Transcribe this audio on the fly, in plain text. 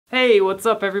Hey, what's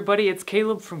up everybody? It's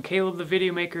Caleb from Caleb the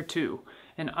Video Maker 2,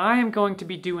 and I am going to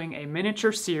be doing a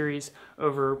miniature series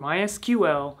over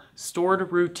MySQL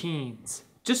stored routines.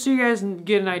 Just so you guys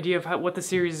get an idea of what the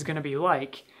series is going to be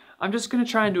like, I'm just going to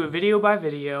try and do a video by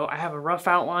video. I have a rough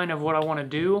outline of what I want to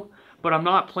do, but I'm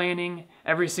not planning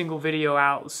every single video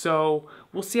out, so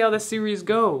we'll see how this series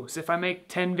goes. If I make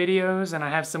 10 videos and I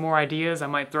have some more ideas, I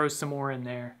might throw some more in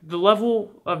there. The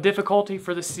level of difficulty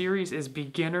for this series is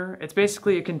beginner. It's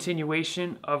basically a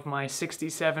continuation of my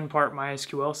 67-part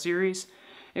MySQL series,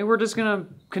 and we're just gonna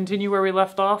continue where we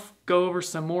left off, go over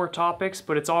some more topics,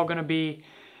 but it's all gonna be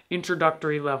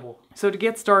introductory level. So to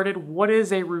get started, what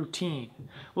is a routine?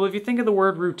 Well, if you think of the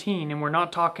word routine, and we're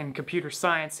not talking computer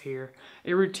science here,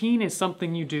 a routine is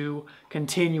something you do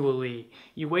continually.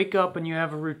 You wake up and you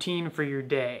have a routine for your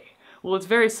day. Well, it's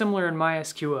very similar in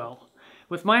MySQL.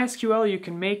 With MySQL, you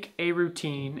can make a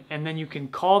routine and then you can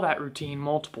call that routine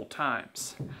multiple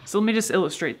times. So let me just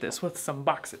illustrate this with some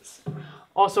boxes.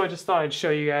 Also, I just thought I'd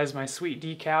show you guys my sweet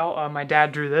decal. My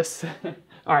dad drew this.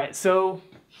 All right, so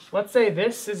let's say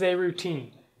this is a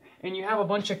routine and you have a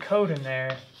bunch of code in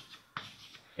there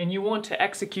and you want to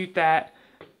execute that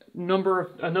a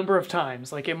number of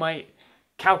times. Like it might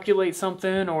calculate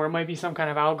something, or it might be some kind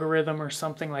of algorithm or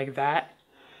something like that.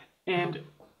 And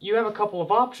you have a couple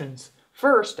of options.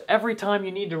 First, every time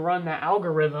you need to run that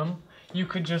algorithm, you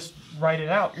could just write it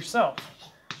out yourself.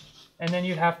 And then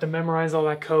you'd have to memorize all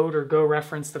that code or go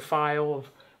reference the file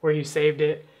of where you saved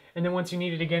it. And then once you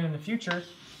need it again in the future,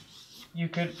 you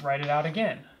could write it out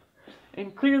again.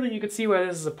 And clearly you could see why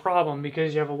this is a problem,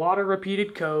 because you have a lot of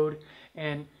repeated code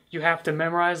and you have to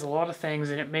memorize a lot of things,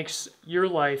 and it makes your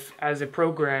life as a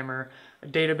programmer, a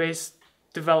database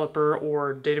developer,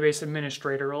 or database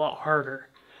administrator a lot harder.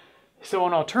 So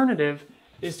an alternative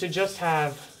is to just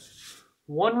have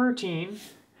one routine,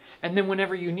 and then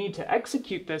whenever you need to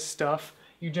execute this stuff,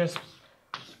 you just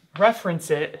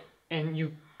reference it and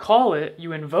you call it,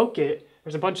 you invoke it.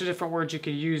 There's a bunch of different words you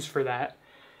could use for that.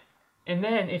 And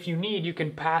then if you need, you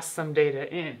can pass some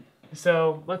data in.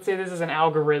 So let's say this is an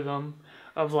algorithm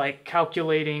of like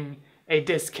calculating a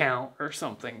discount or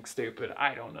something stupid,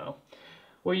 I don't know.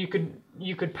 Well, you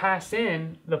could pass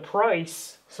in the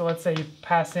price. So let's say you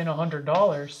pass in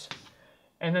 $100,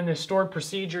 and then the stored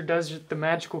procedure does the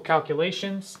magical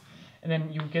calculations, and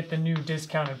then you get the new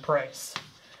discounted price.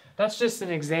 That's just an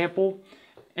example.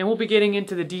 And we'll be getting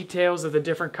into the details of the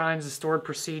different kinds of stored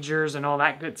procedures and all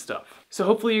that good stuff. So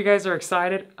hopefully you guys are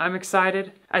excited. I'm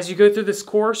excited. As you go through this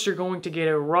course, you're going to get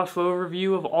a rough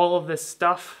overview of all of this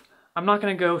stuff. I'm not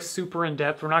going to go super in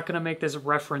depth. We're not going to make this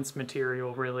reference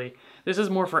material, really. This is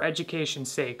more for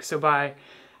education's sake. So by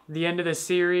the end of this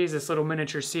series, this little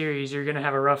miniature series, you're going to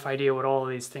have a rough idea what all of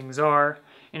these things are,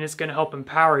 and it's going to help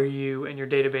empower you in your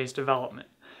database development.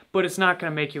 But it's not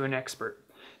going to make you an expert.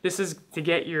 This is to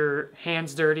get your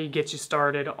hands dirty, get you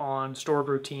started on stored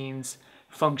routines,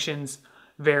 functions,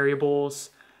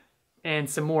 variables, and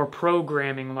some more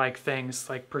programming-like things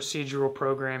like procedural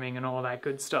programming and all that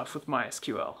good stuff with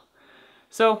MySQL.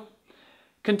 So,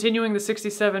 continuing the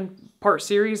 67-part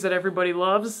series that everybody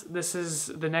loves, this is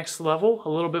the next level, a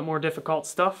little bit more difficult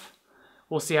stuff.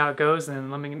 We'll see how it goes,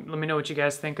 and let me know what you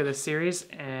guys think of this series,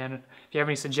 and if you have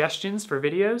any suggestions for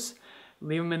videos,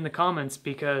 leave them in the comments,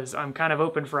 because I'm kind of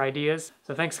open for ideas.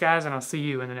 So thanks guys, and I'll see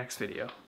you in the next video.